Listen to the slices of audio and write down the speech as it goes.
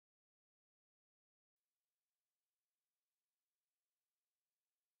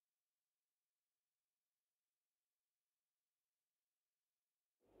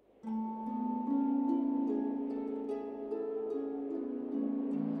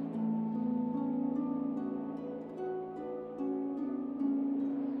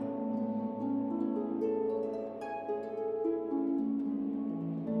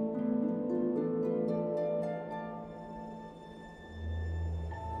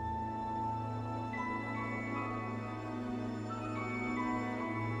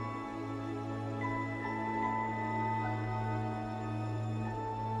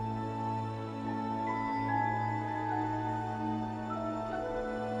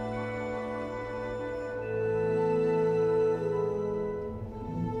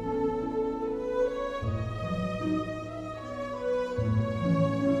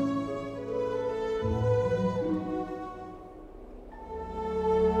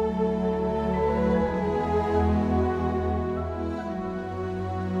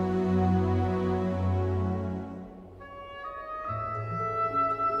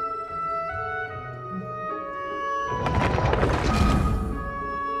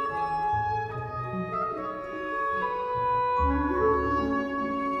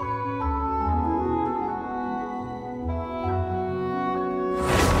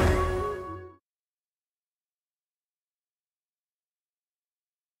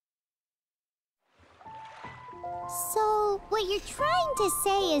So, what you're trying to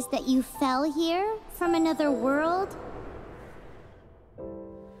say is that you fell here from another world?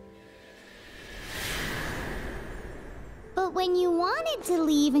 But when you wanted to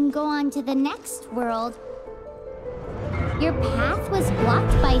leave and go on to the next world, your path was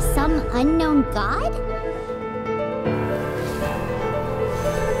blocked by some unknown god?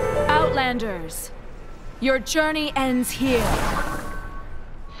 Outlanders, your journey ends here.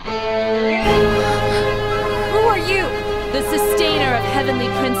 Who are you? The sustainer of heavenly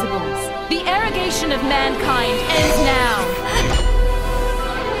principles. The arrogation of mankind ends now.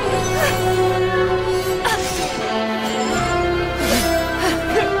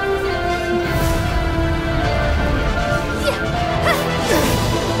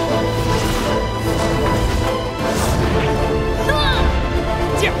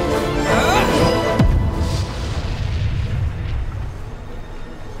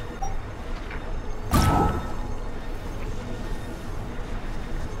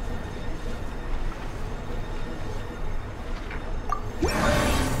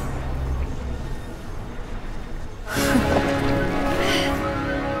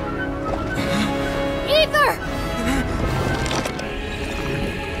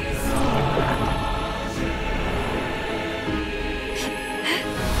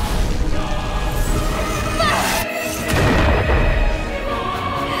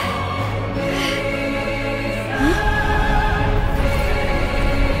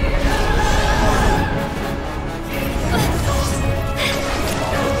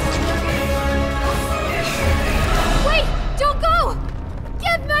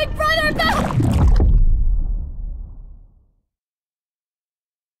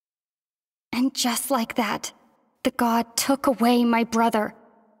 And just like that, the god took away my brother.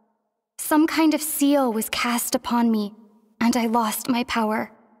 Some kind of seal was cast upon me, and I lost my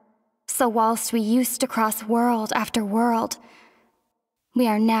power. So whilst we used to cross world after world, we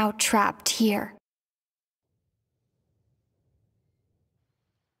are now trapped here.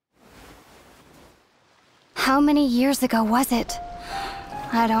 How many years ago was it?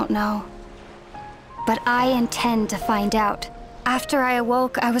 I don't know. But I intend to find out. After I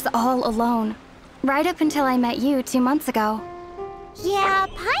awoke, I was all alone. Right up until I met you 2 months ago. Yeah,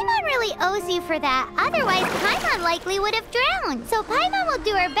 Paimon really owes you for that. Otherwise, Paimon likely would have drowned. So Paimon will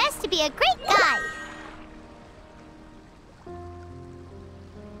do her best to be a great guide.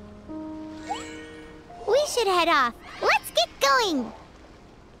 We should head off. Let's get going!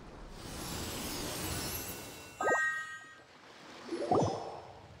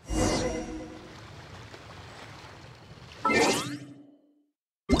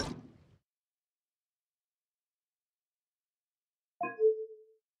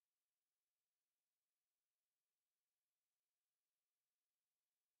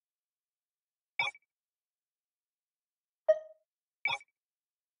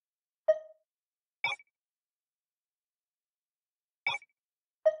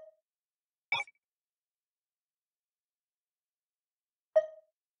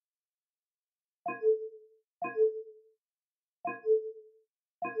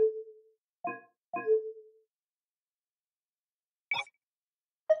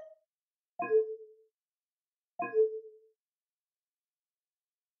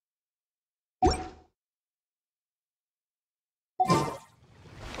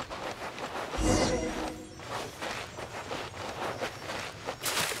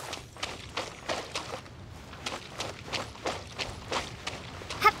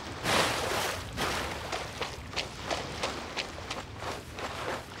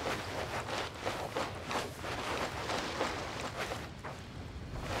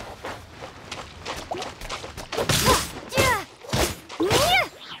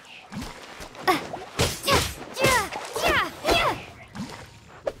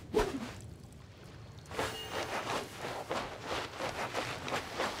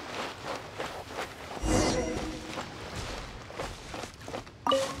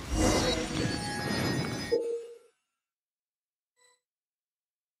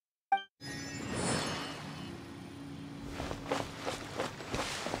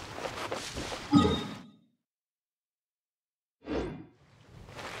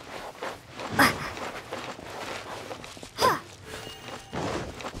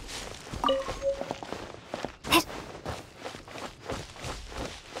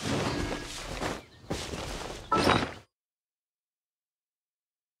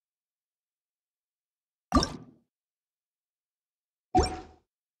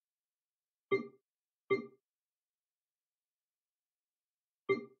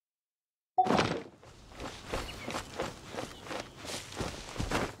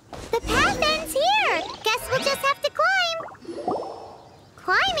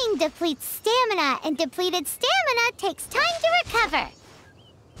 depletes stamina, and depleted stamina takes time to recover.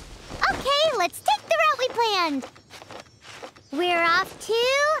 Okay, let's take the route we planned. We're off to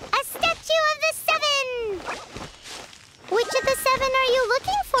a Statue of the Seven. Which of the seven are you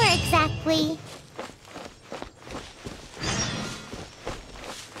looking for exactly?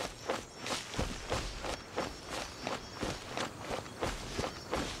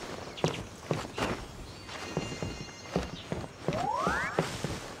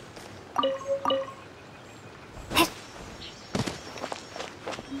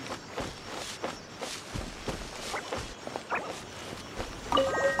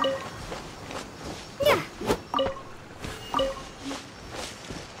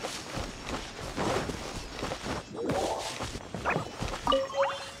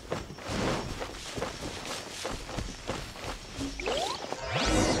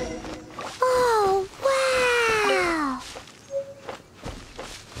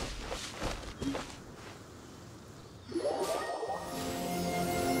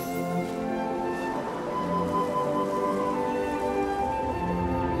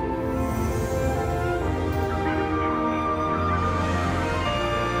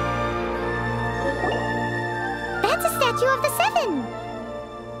 Statue of the Seven!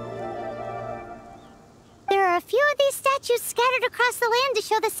 There are a few of these statues scattered across the land to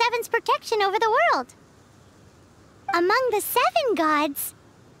show the Seven's protection over the world. Among the seven gods,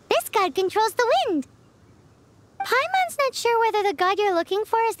 this god controls the wind. Paimon's not sure whether the god you're looking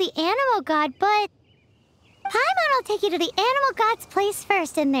for is the animal god, but Paimon will take you to the animal god's place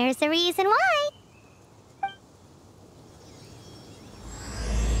first, and there's the reason why.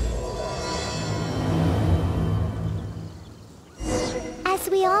 As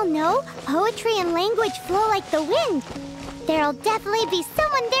we all know, poetry and language flow like the wind. There'll definitely be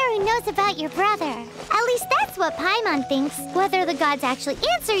someone there who knows about your brother. At least that's what Paimon thinks. Whether the gods actually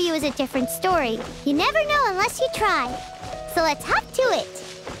answer you is a different story. You never know unless you try. So let's hop to it.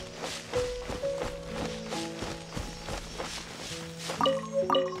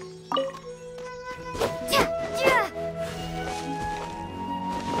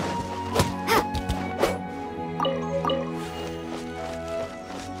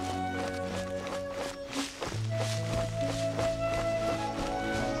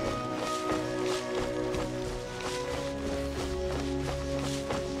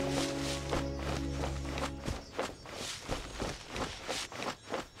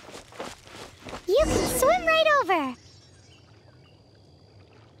 You can swim right over.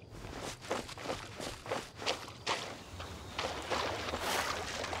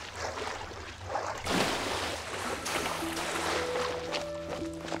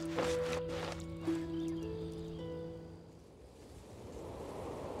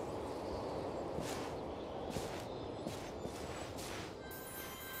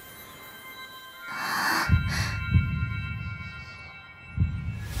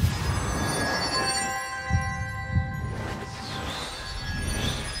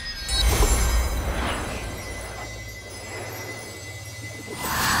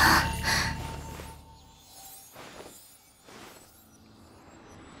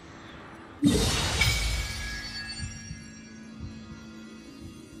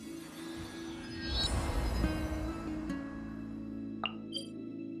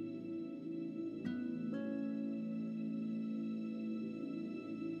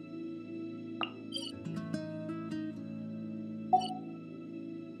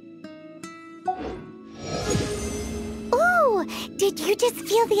 Did you just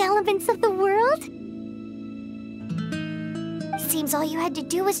feel the elements of the world? Seems all you had to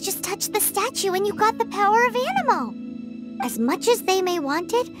do was just touch the statue and you got the power of Animo. As much as they may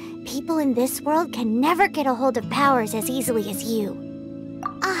want it, people in this world can never get a hold of powers as easily as you.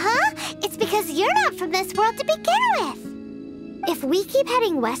 Uh-huh, it's because you're not from this world to begin with. If we keep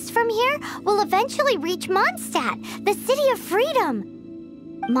heading west from here, we'll eventually reach Mondstadt, the city of freedom.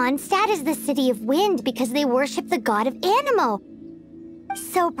 Mondstadt is the city of wind because they worship the god of Animo.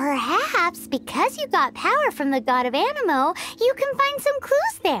 So perhaps, because you got power from the god of Animo, you can find some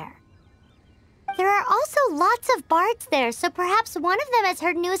clues there. There are also lots of bards there, so perhaps one of them has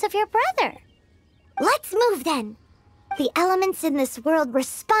heard news of your brother. Let's move then. The elements in this world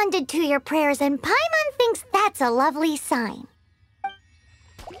responded to your prayers, and Paimon thinks that's a lovely sign.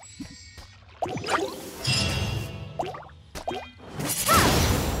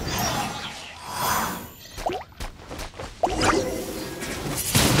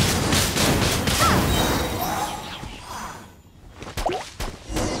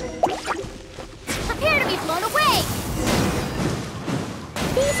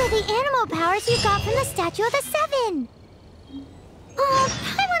 These are the animal powers you got from the Statue of the Seven. Oh,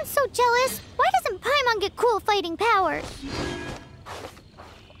 Paimon Everyone's so jealous. Why doesn't Paimon get cool fighting powers?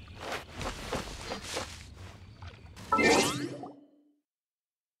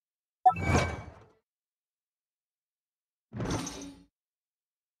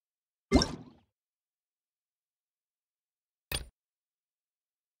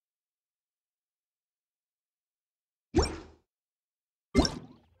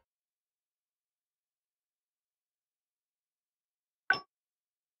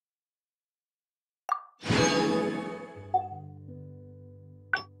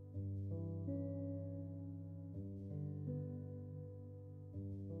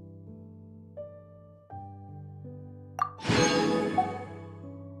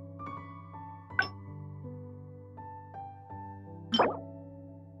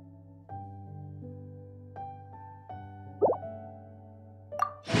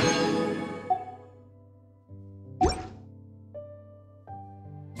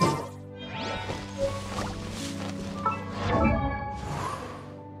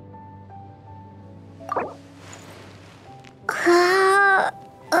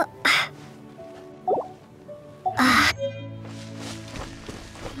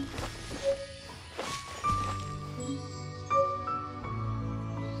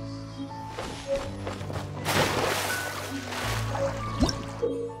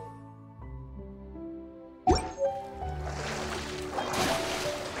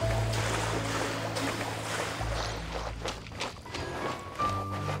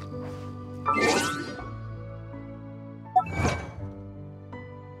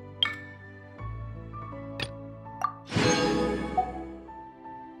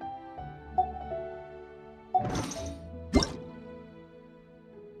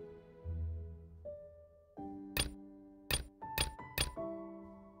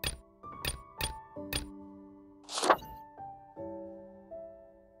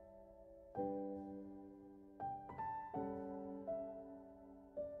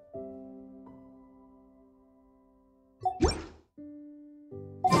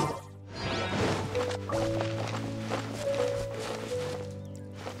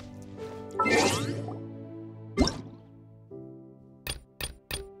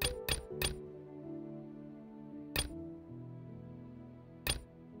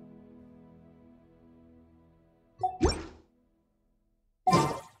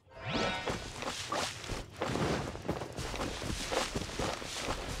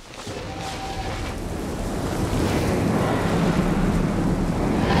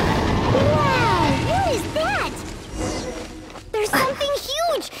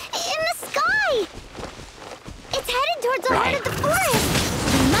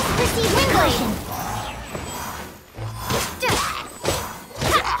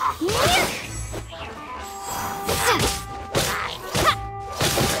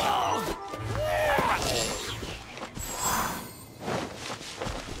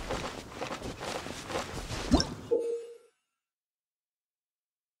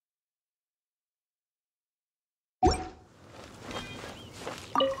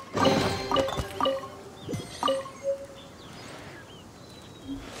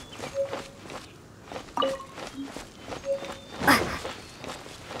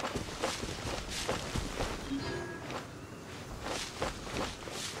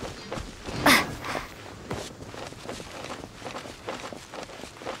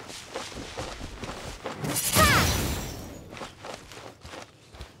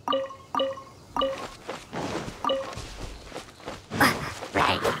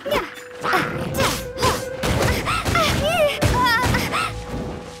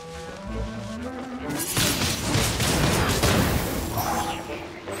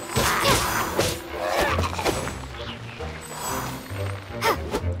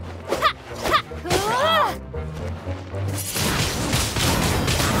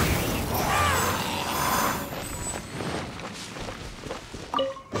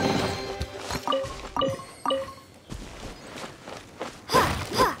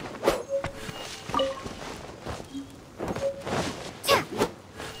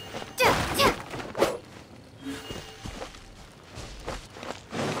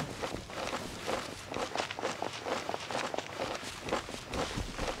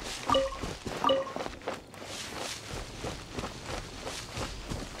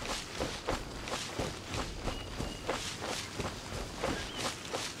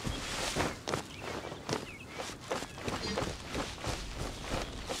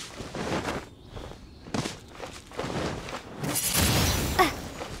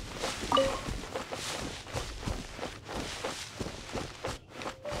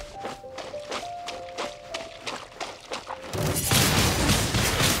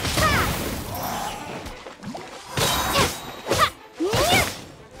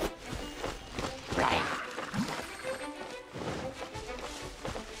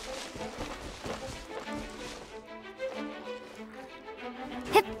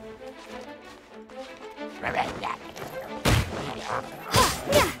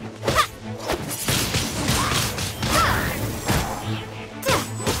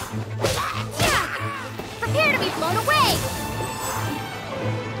 Prepare to be blown away!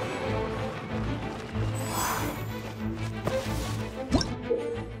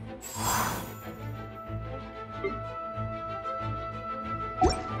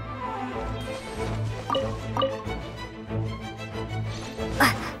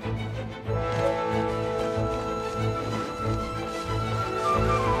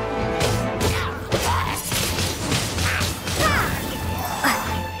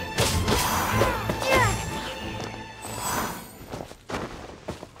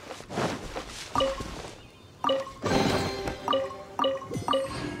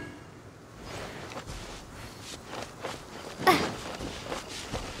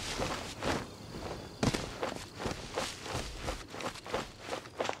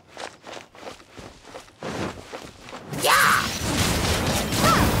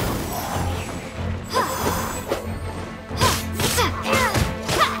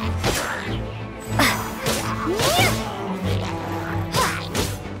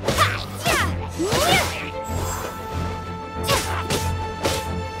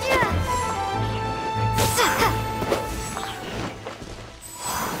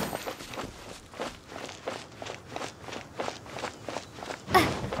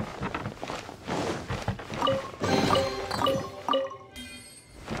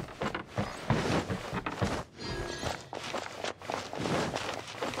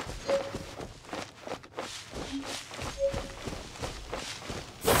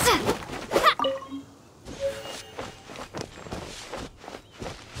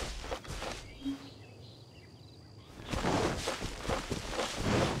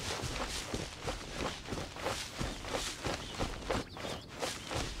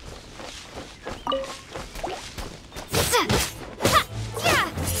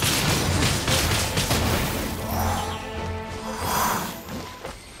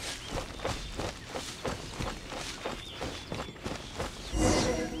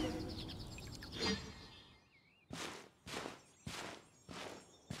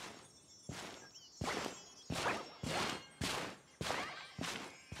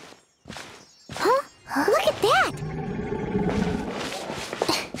 Look at that!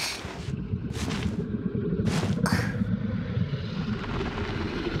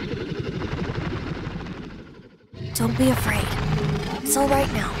 Don't be afraid. It's all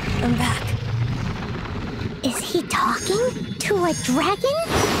right now. I'm back. Is he talking to a dragon?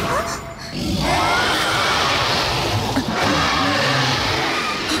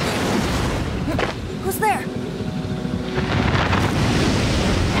 Who's there?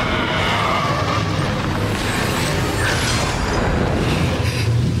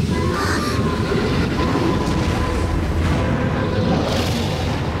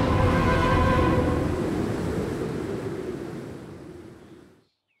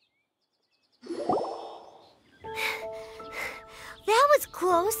 That was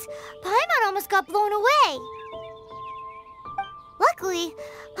close. Paimon almost got blown away. Luckily,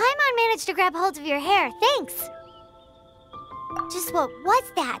 Paimon managed to grab hold of your hair. Thanks. Just what was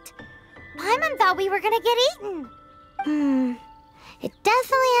that? Paimon thought we were gonna get eaten. It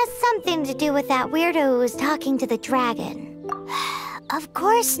definitely has something to do with that weirdo who was talking to the dragon. Of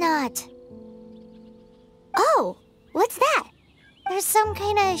course not. Oh, what's that? There's some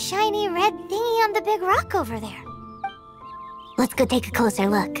kind of shiny red thingy on the big rock over there. Let's go take a closer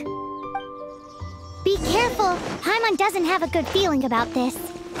look. Be careful! Paimon doesn't have a good feeling about this.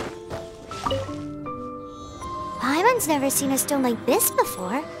 Paimon's never seen a stone like this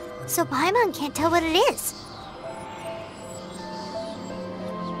before, so Paimon can't tell what it is.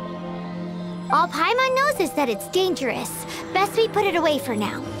 All Paimon knows is that it's dangerous. Best we put it away for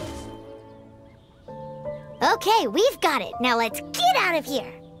now. Okay, we've got it. Now let's get out of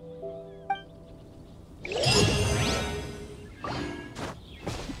here!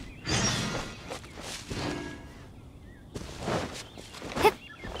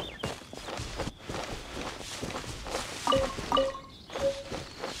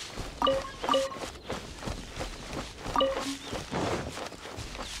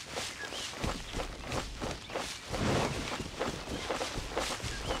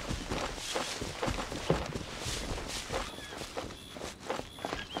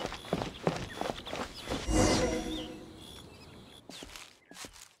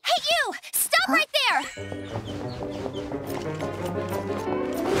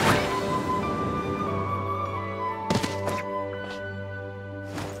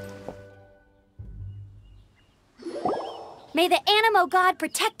 May the Animo God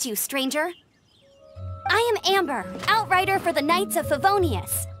protect you, stranger. I am Amber, outrider for the Knights of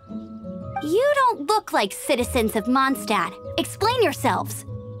Favonius. You don't look like citizens of Mondstadt. Explain yourselves.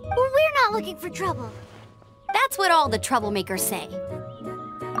 We're not looking for trouble. That's what all the troublemakers say.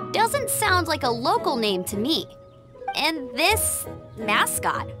 Doesn't sound like a local name to me. And this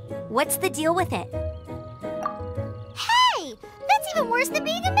mascot, what's the deal with it? Hey! That's even worse than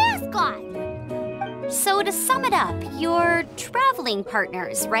being a mascot! So to sum it up, you're traveling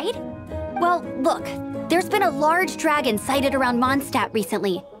partners, right? Well, look, there's been a large dragon sighted around Mondstadt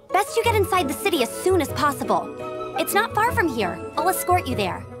recently. Best you get inside the city as soon as possible. It's not far from here. I'll escort you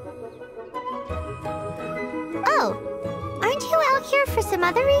there. Oh, aren't you out here for some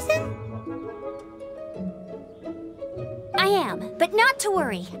other reason? I am, but not to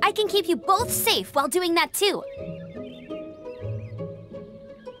worry. I can keep you both safe while doing that too.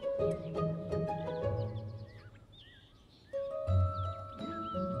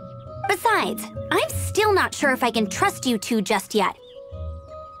 Besides, I'm still not sure if I can trust you two just yet.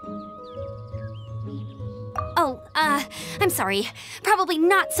 Oh, I'm sorry. Probably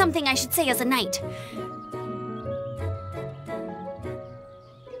not something I should say as a knight.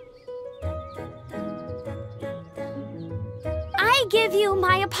 I give you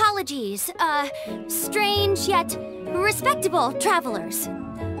my apologies, strange yet respectable travelers.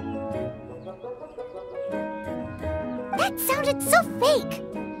 That sounded so fake.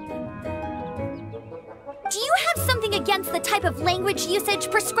 Do you have something against the type of language usage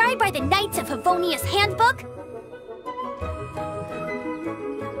prescribed by the Knights of Favonia's handbook?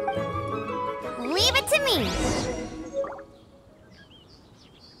 Leave it to me.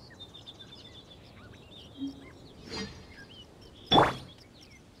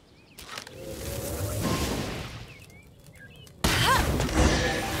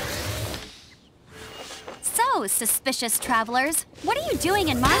 So, suspicious travelers, what are you doing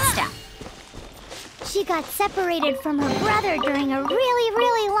in Mondstadt? She got separated from her brother during a really,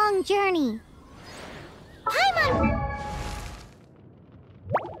 really long journey. Paimon!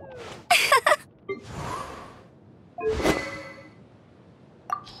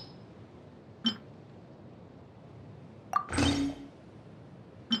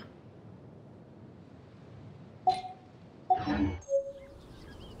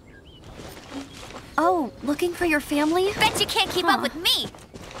 Oh, looking for your family? Bet you can't keep up with me!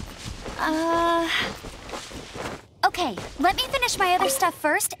 Okay, let me finish my other stuff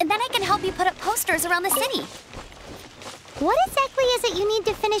first, and then I can help you put up posters around the city. What exactly is it you need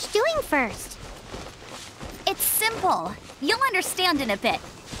to finish doing first? It's simple. You'll understand in a bit.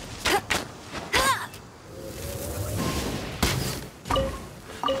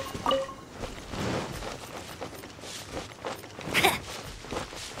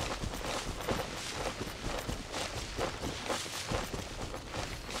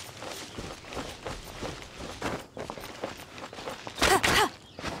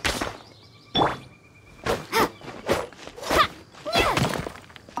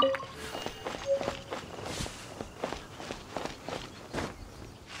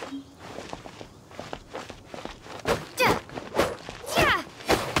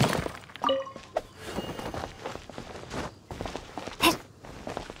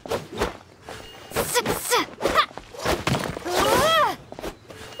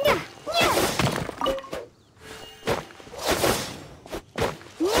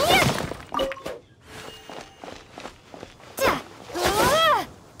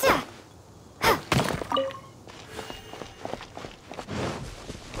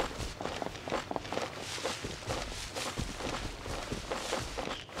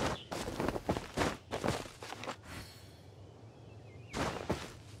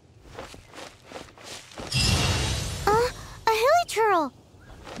 Churl.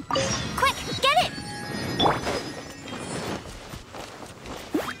 Quick, get it!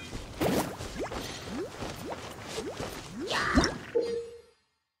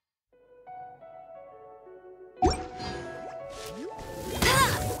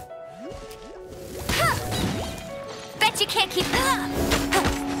 Bet you can't keep...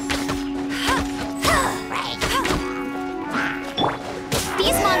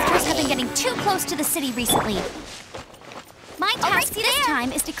 These monsters have been getting too close to the city recently. My task this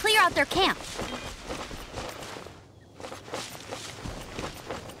time is to clear out their camp.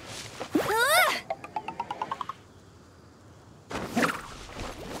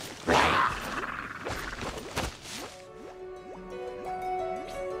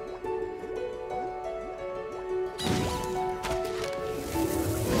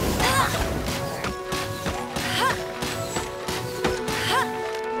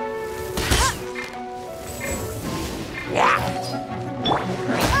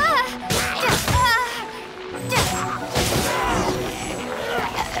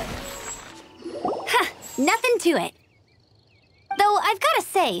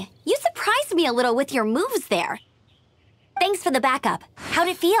 say, you surprised me a little with your moves there. Thanks for the backup. How'd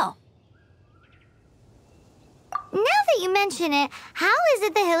it feel? Now that you mention it, how is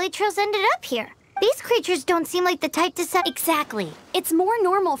it the Hilichurls ended up here? These creatures don't seem like the type to set— Exactly. It's more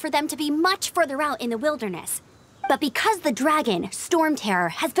normal for them to be much further out in the wilderness. But because the dragon, Storm Terror,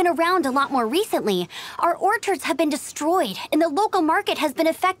 has been around a lot more recently, our orchards have been destroyed and the local market has been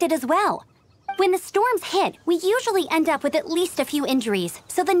affected as well. When the storms hit, we usually end up with at least a few injuries,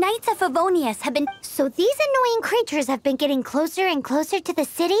 so the Knights of Favonius have been— So these annoying creatures have been getting closer and closer to the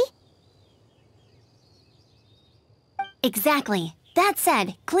city? Exactly. That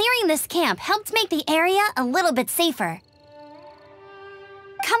said, clearing this camp helped make the area a little bit safer.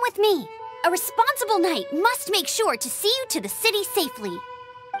 Come with me. A responsible knight must make sure to see you to the city safely.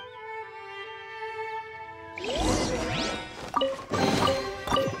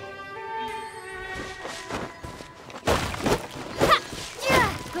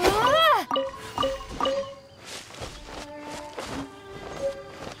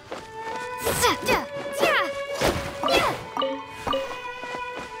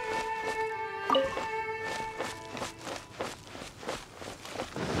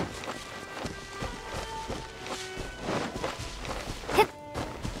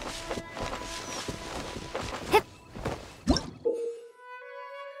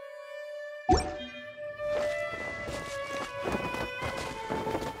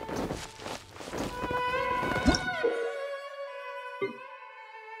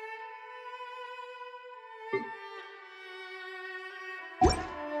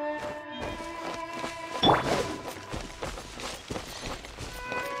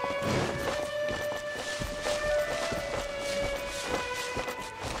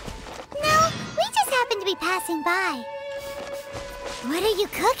 Passing by. What are you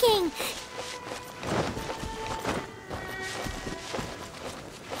cooking?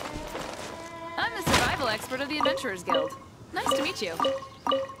 I'm the survival expert of the Adventurers Guild. Nice to meet you.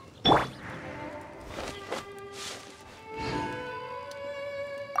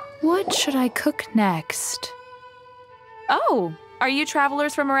 What should I cook next? Oh, are you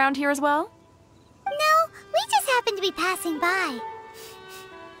travelers from around here as well? No, we just happen to be passing by.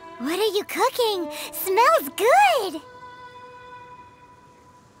 What are you cooking? Smells good!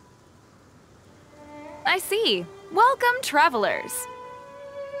 I see. Welcome, travelers.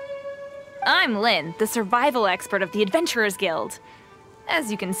 I'm Lynn, the survival expert of the Adventurers Guild. As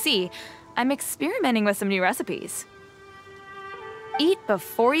you can see, I'm experimenting with some new recipes. Eat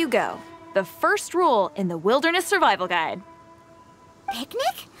before you go. The first rule in the Wilderness Survival Guide.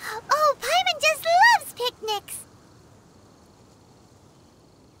 Picnic? Oh, Paimon just loves picnics!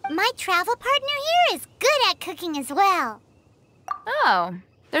 My travel partner here is good at cooking as well. Oh,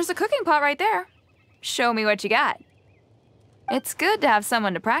 there's a cooking pot right there. Show me what you got. It's good to have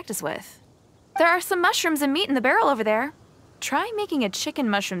someone to practice with. There are some mushrooms and meat in the barrel over there. Try making a chicken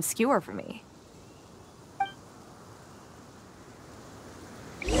mushroom skewer for me.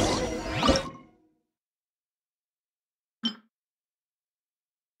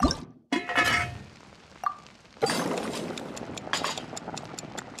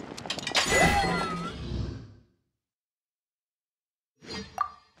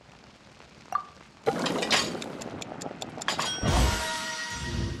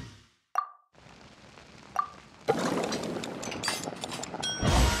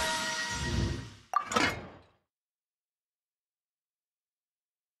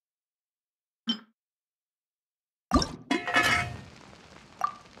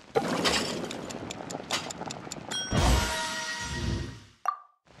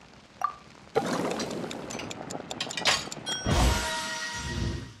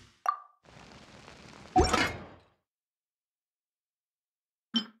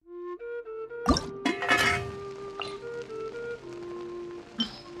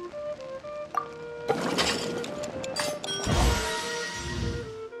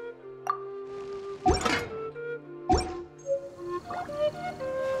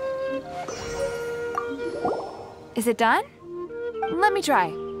 Is it done? Let me try.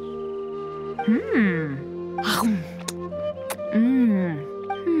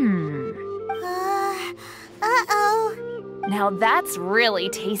 Uh-oh. Now that's really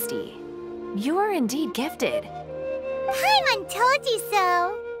tasty. You are indeed gifted. Paimon told you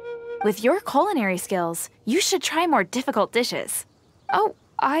so. With your culinary skills, you should try more difficult dishes. Oh,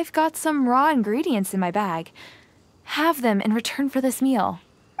 I've got some raw ingredients in my bag. Have them in return for this meal.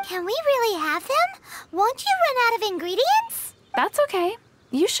 Can we really have them? Won't you run out of ingredients? That's okay.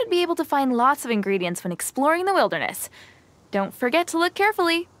 You should be able to find lots of ingredients when exploring the wilderness. Don't forget to look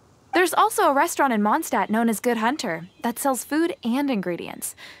carefully. There's also a restaurant in Mondstadt known as Good Hunter that sells food and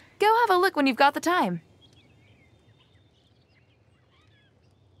ingredients. Go have a look when you've got the time.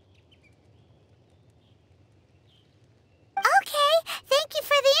 Okay, thank you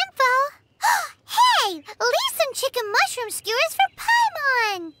for the info. Hey, leave some chicken mushroom skewers for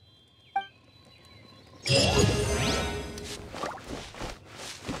Paimon!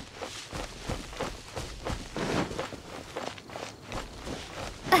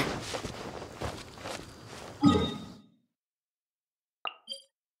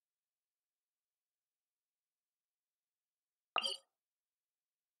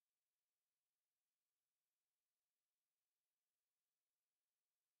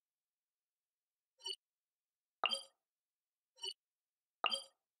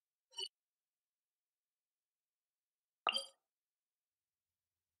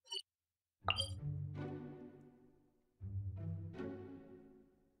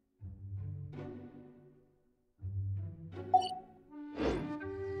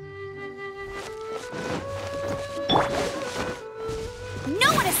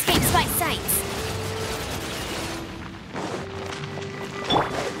 No one escapes my sights!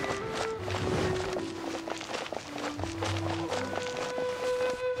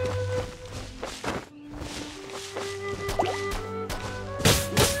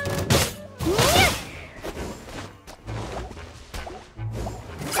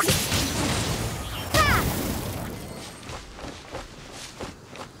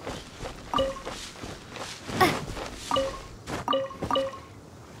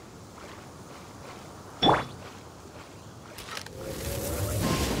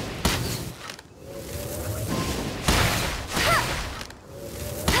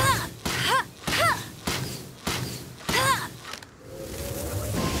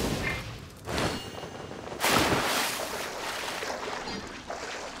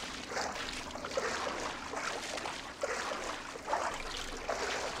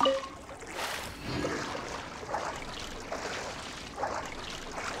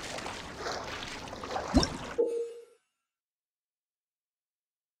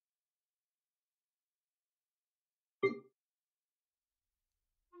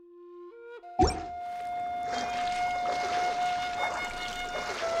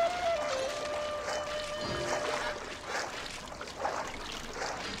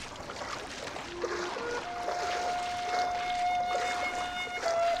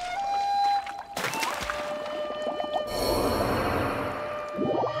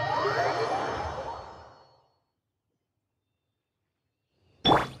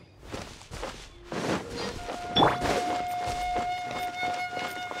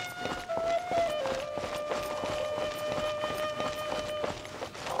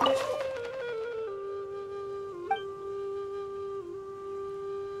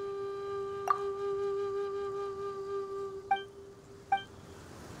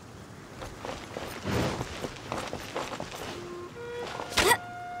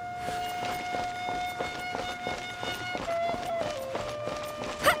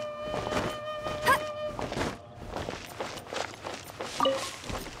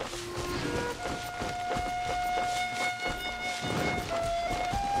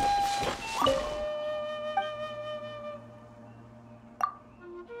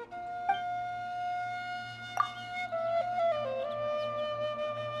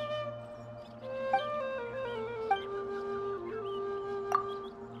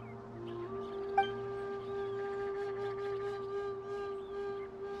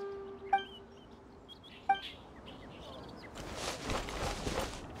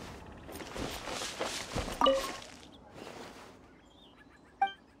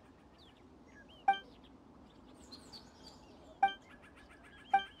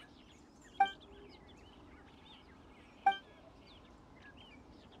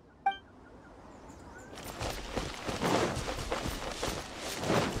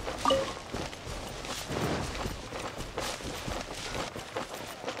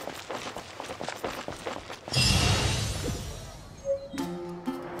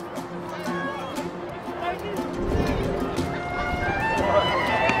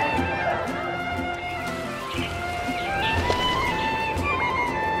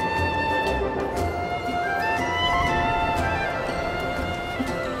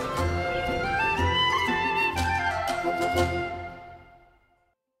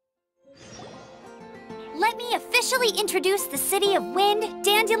 Let me officially introduce the city of wind,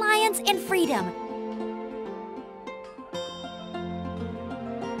 dandelions, and freedom.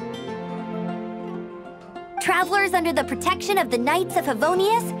 Travelers under the protection of the Knights of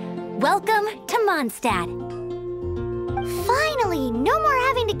Favonius, welcome to Mondstadt. Finally, no more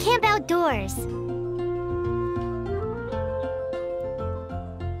having to camp outdoors.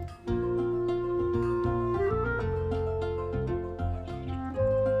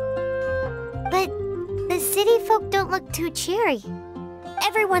 But the city folk don't look too cheery.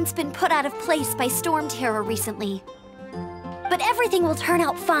 Everyone's been put out of place by storm terror recently. But everything will turn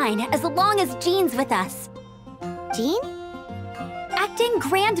out fine as long as Jean's with us. Jean? Acting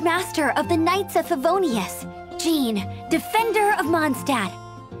Grand Master of the Knights of Favonius, Jean, Defender of Mondstadt.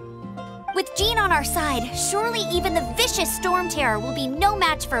 With Jean on our side, surely even the vicious storm terror will be no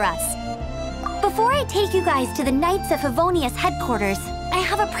match for us. Before I take you guys to the Knights of Favonius headquarters, I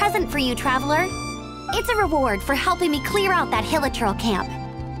have a present for you, Traveler. It's a reward for helping me clear out that Hiliturl camp.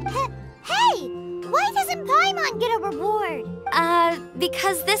 Hey! Why doesn't Paimon get a reward?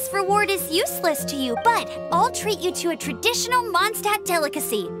 Because this reward is useless to you, but I'll treat you to a traditional Mondstadt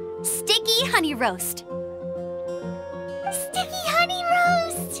delicacy, sticky honey roast. Sticky honey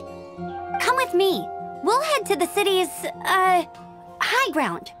roast! Come with me. We'll head to the city's, high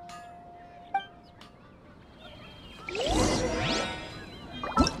ground.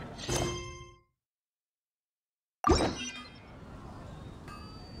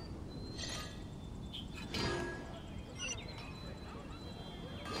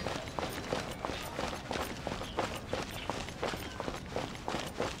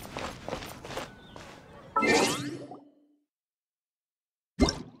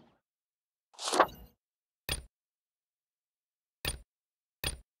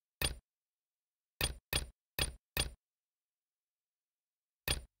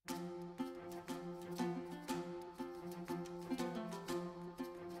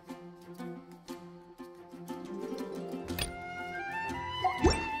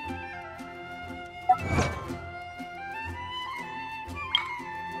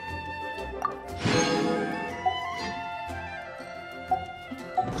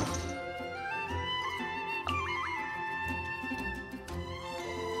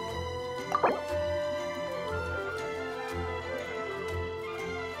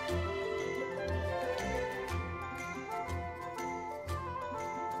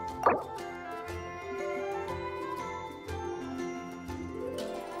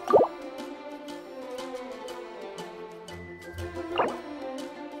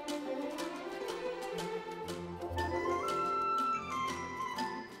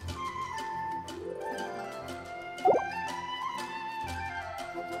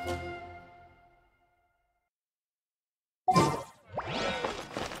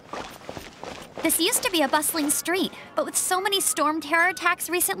 This used to be a bustling street, but with so many storm terror attacks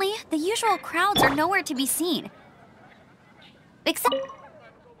recently, the usual crowds are nowhere to be seen. Except...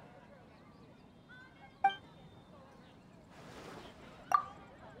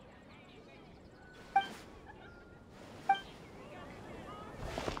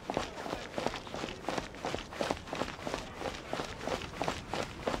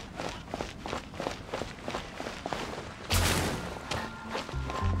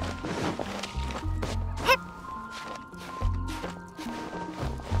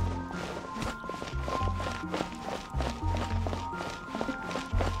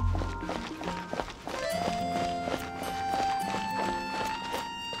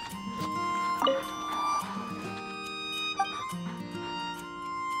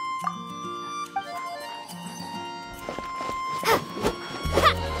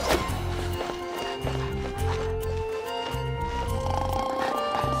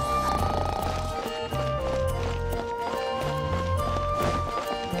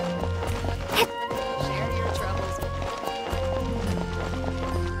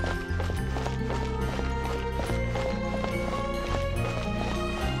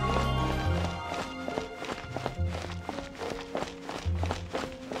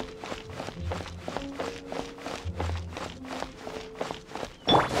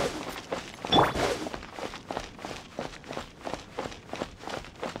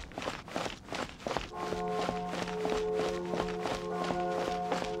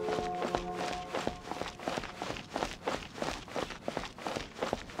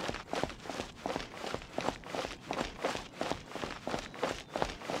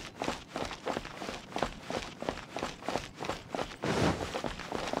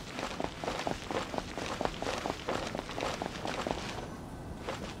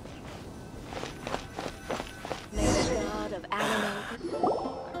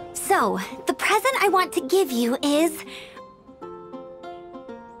 So, the present I want to give you is...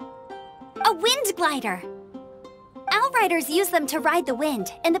 a wind glider! Outriders use them to ride the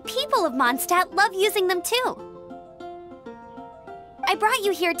wind, and the people of Mondstadt love using them too. I brought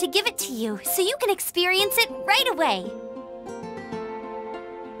you here to give it to you, so you can experience it right away.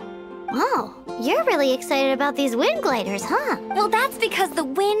 Oh, you're really excited about these wind gliders, huh? Well, that's because the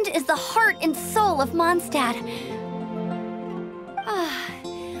wind is the heart and soul of Mondstadt.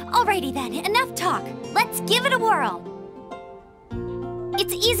 Alrighty then, enough talk. Let's give it a whirl.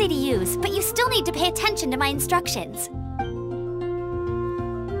 It's easy to use, but you still need to pay attention to my instructions.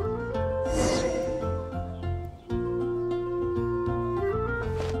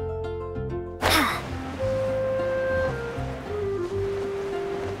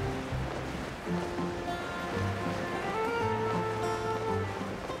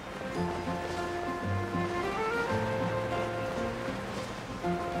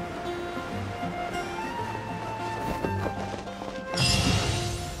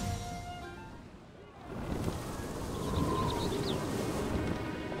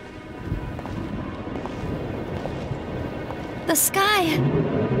 The sky.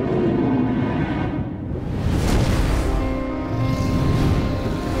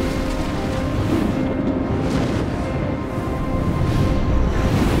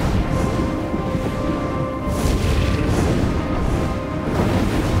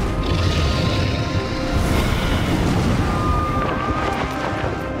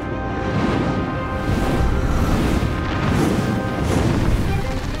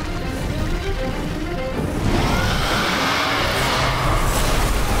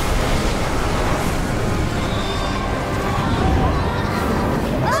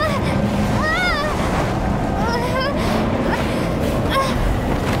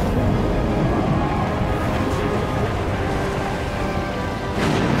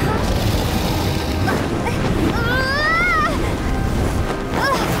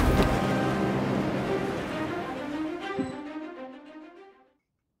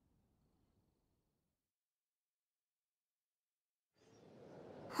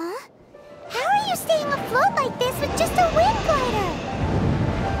 Huh? How are you staying afloat like this with just a wind glider?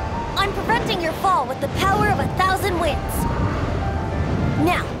 I'm preventing your fall with the power of 1,000 winds.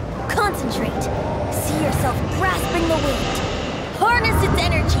 Now, concentrate. See yourself grasping the wind. Harness its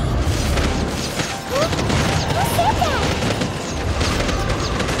energy. Who said that?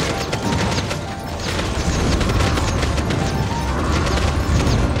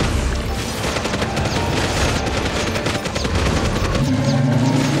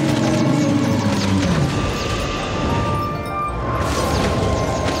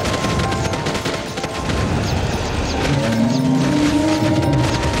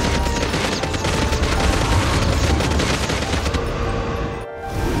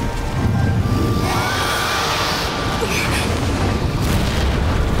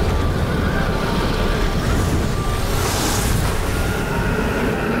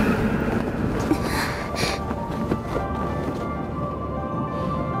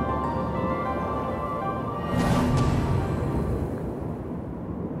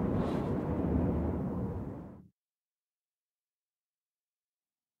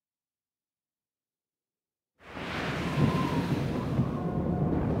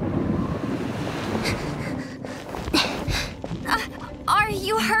 Are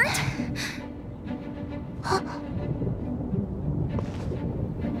you hurt?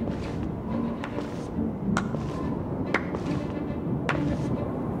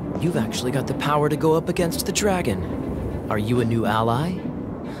 You've actually got the power to go up against the dragon. Are you a new ally?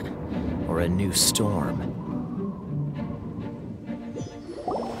 Or a new storm?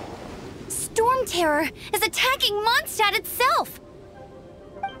 Storm Terror is attacking Mondstadt itself!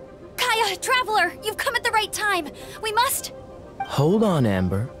 Kaya, Traveler, you've come at the right time. We must... Hold on,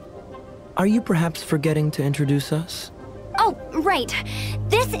 Amber. Are you perhaps forgetting to introduce us? Oh, right.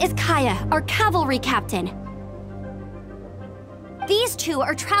 This is Kaya, our cavalry captain. These two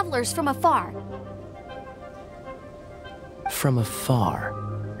are travelers from afar. From afar?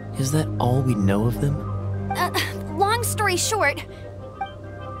 Is that all we know of them? Long story short...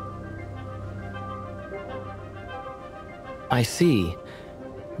 I see.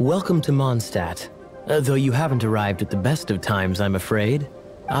 Welcome to Mondstadt. Though you haven't arrived at the best of times, I'm afraid.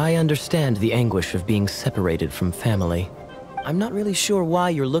 I understand the anguish of being separated from family. I'm not really sure why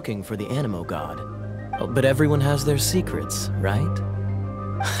you're looking for the Animo God. But everyone has their secrets, right?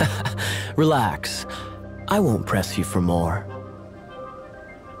 Relax. I won't press you for more.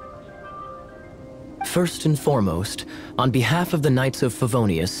 First and foremost, on behalf of the Knights of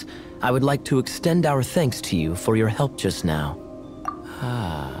Favonius, I would like to extend our thanks to you for your help just now.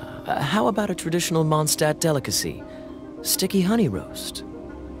 How about a traditional Mondstadt delicacy? Sticky honey roast.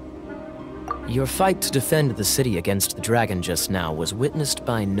 Your fight to defend the city against the dragon just now was witnessed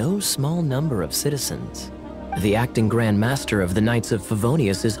by no small number of citizens. The acting Grand Master of the Knights of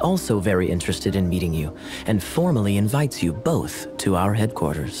Favonius is also very interested in meeting you, and formally invites you both to our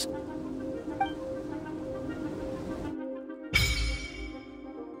headquarters.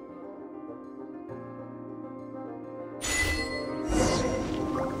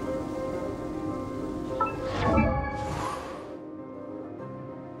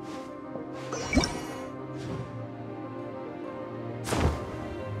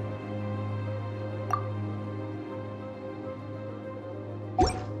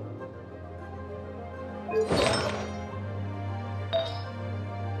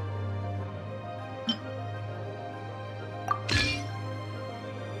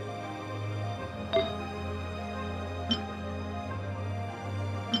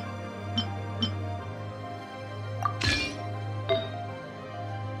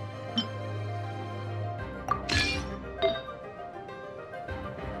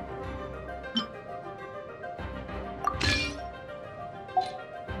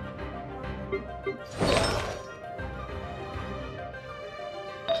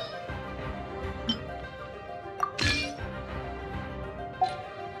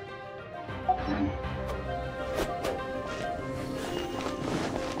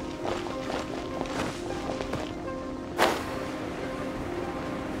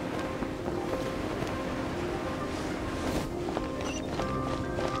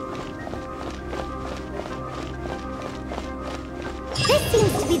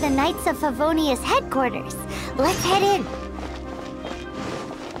 the Knights of Favonius headquarters. Let's head in.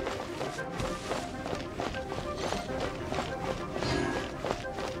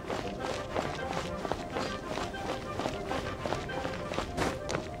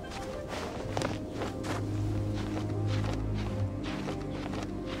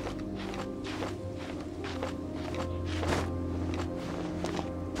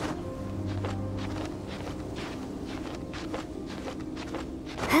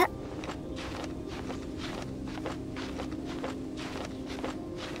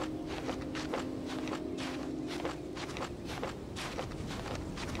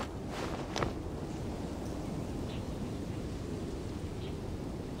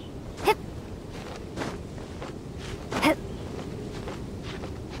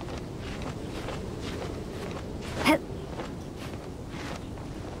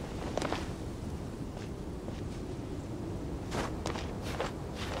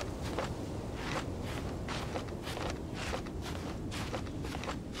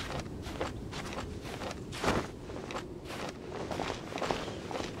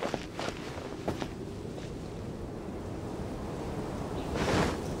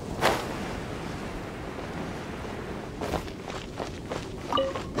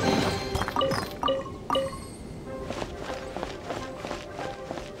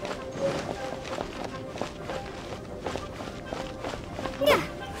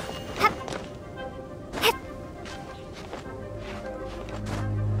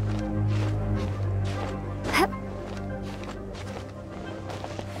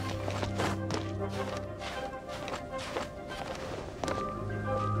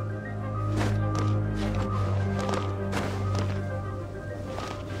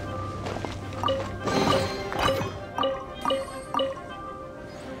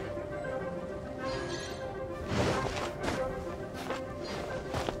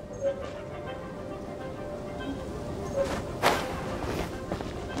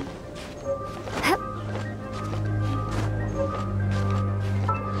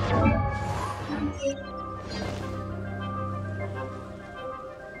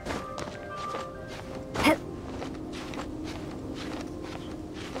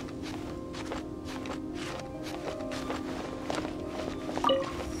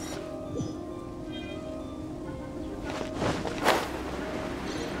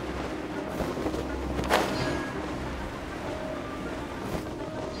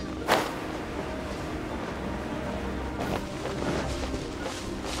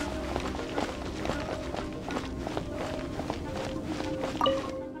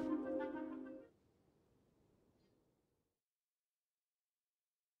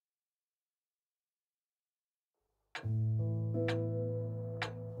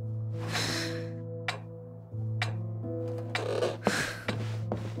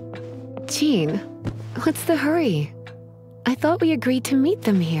 Jean, what's the hurry? I thought we agreed to meet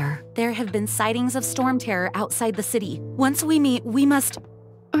them here. There have been sightings of storm terror outside the city. Once we meet, we must...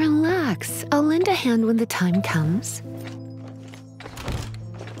 Relax. I'll lend a hand when the time comes.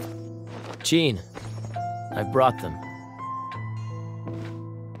 Jean, I've brought them.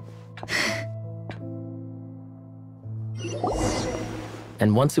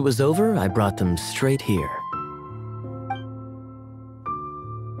 And once it was over, I brought them straight here.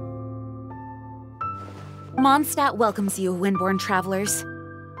 Mondstadt welcomes you, Windborn travelers.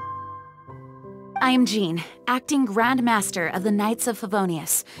 I am Jean, acting Grand Master of the Knights of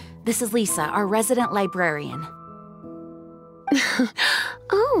Favonius. This is Lisa, our resident librarian.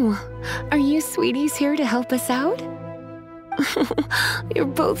 Oh, are you sweeties here to help us out? You're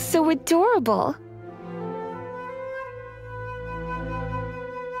both so adorable.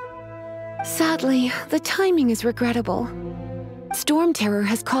 Sadly, the timing is regrettable. Storm terror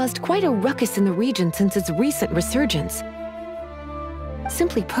has caused quite a ruckus in the region since its recent resurgence.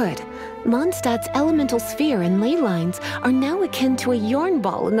 Simply put, Mondstadt's elemental sphere and ley lines are now akin to a yarn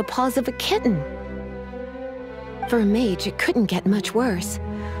ball in the paws of a kitten. For a mage, it couldn't get much worse.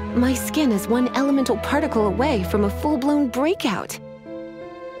 My skin is one elemental particle away from a full-blown breakout.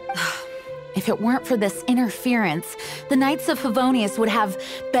 If it weren't for this interference, the Knights of Favonius would have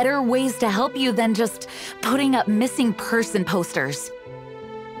better ways to help you than just putting up missing person posters.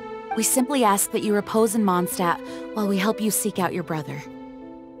 We simply ask that you repose in Mondstadt while we help you seek out your brother.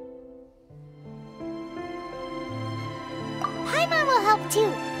 Paimon will help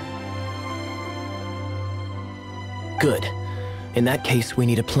too. Good. In that case, we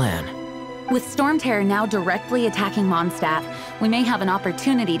need a plan. With Storm Terror now directly attacking Mondstadt, we may have an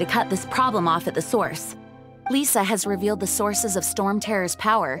opportunity to cut this problem off at the source. Lisa has revealed the sources of Storm Terror's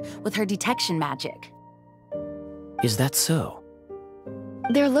power with her detection magic. Is that so?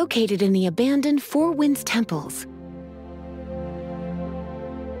 They're located in the abandoned Four Winds temples.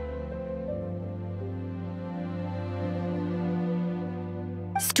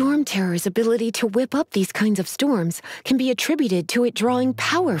 Storm Terror's ability to whip up these kinds of storms can be attributed to it drawing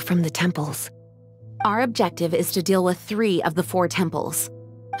power from the temples. Our objective is to deal with 3 of the 4 temples.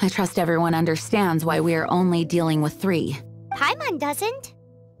 I trust everyone understands why we are only dealing with 3. Paimon doesn't.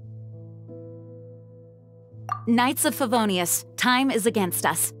 Knights of Favonius, time is against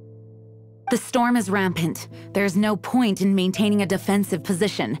us. The storm is rampant. There's no point in maintaining a defensive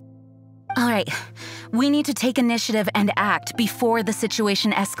position. All right, we need to take initiative and act before the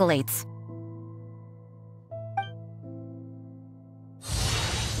situation escalates.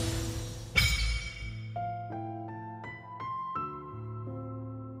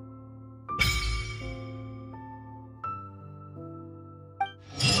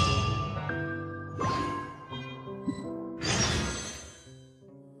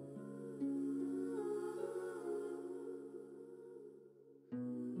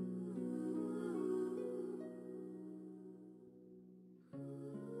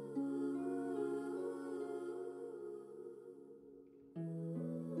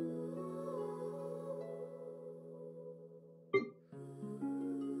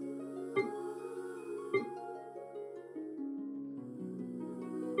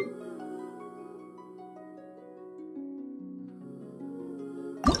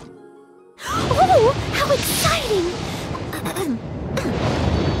 Oh, how exciting!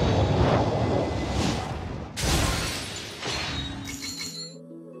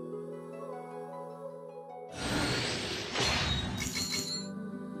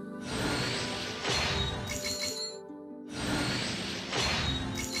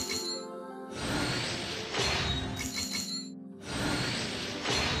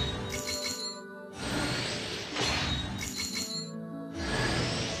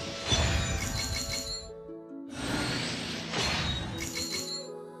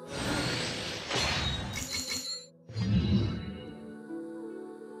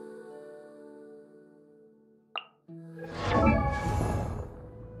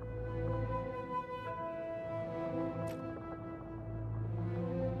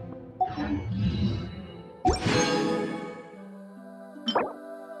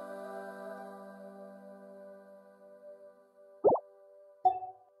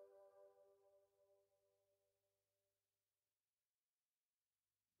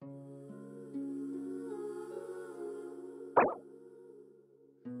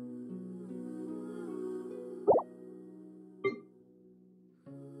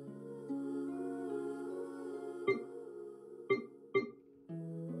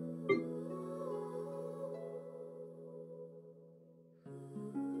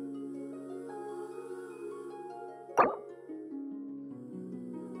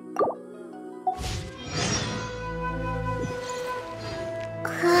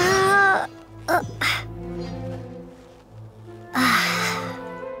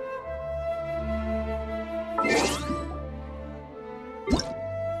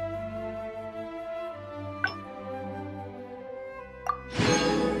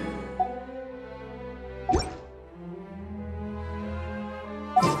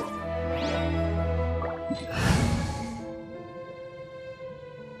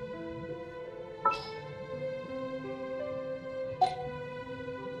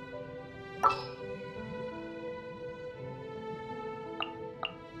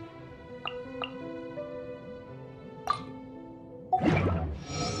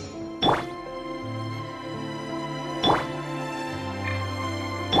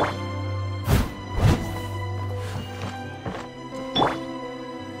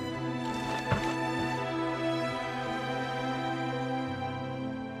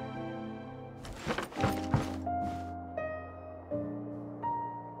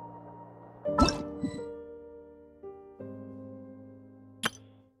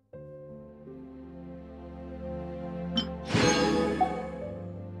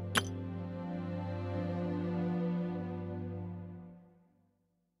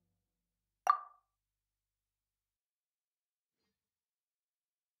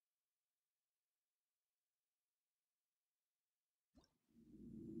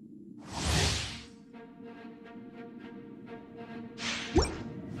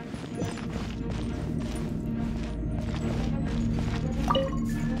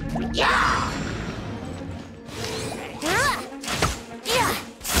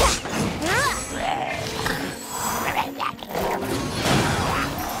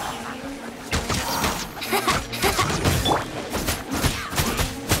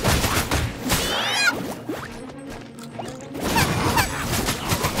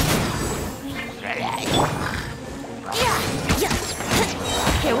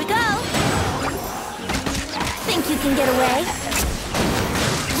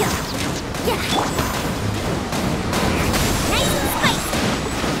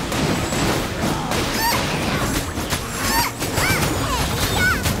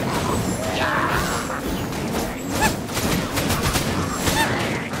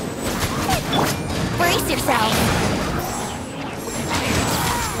 yourself!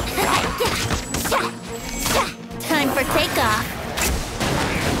 Time for takeoff!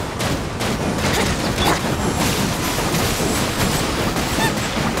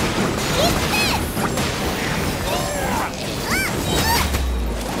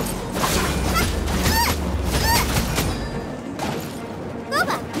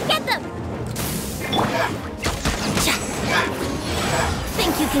 Get them!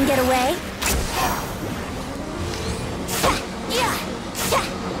 Think you can get away?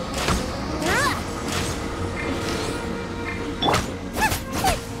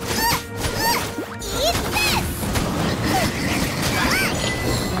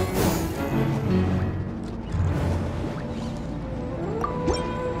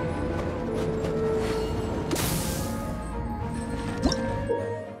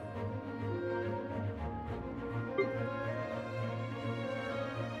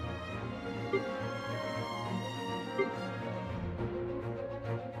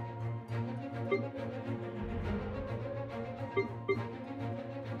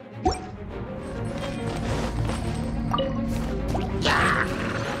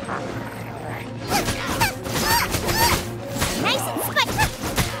 Nice and spicy!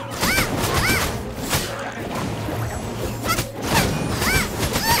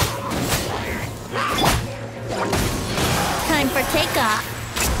 Time for takeoff!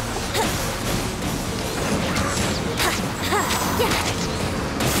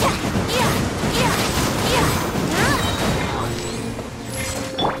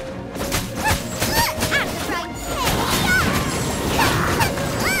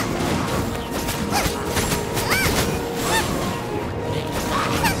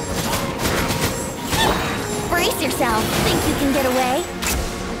 Brace yourself! Think you can get away?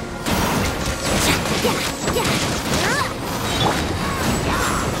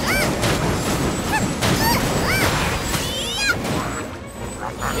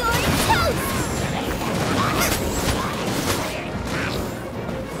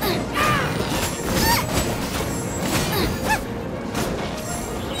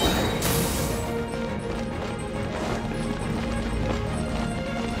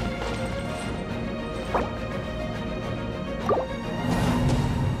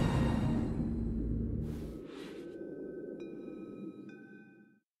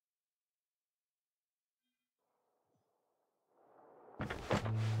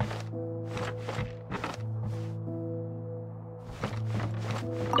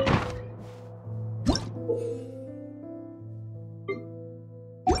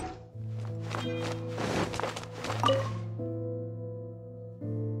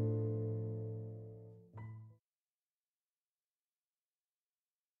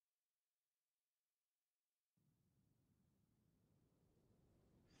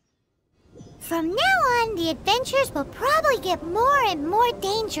 From now on, the adventures will probably get more and more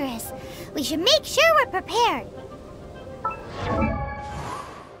dangerous. We should make sure we're prepared.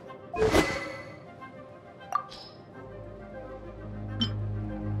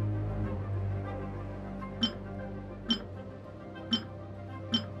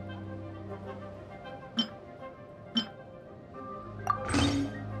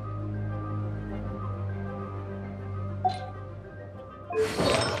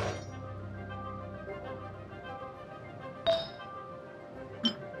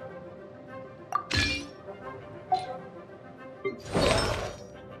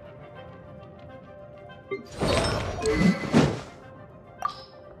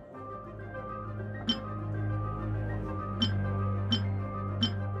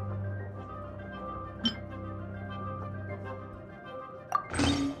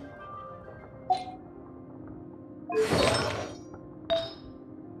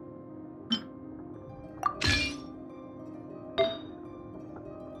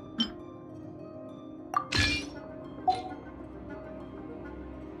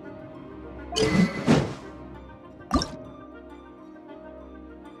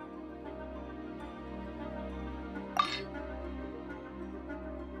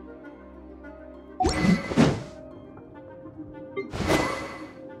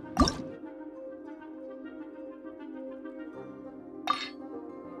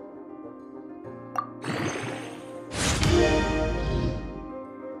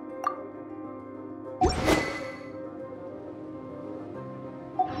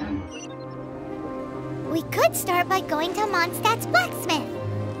 We could start by going to Mondstadt's blacksmith.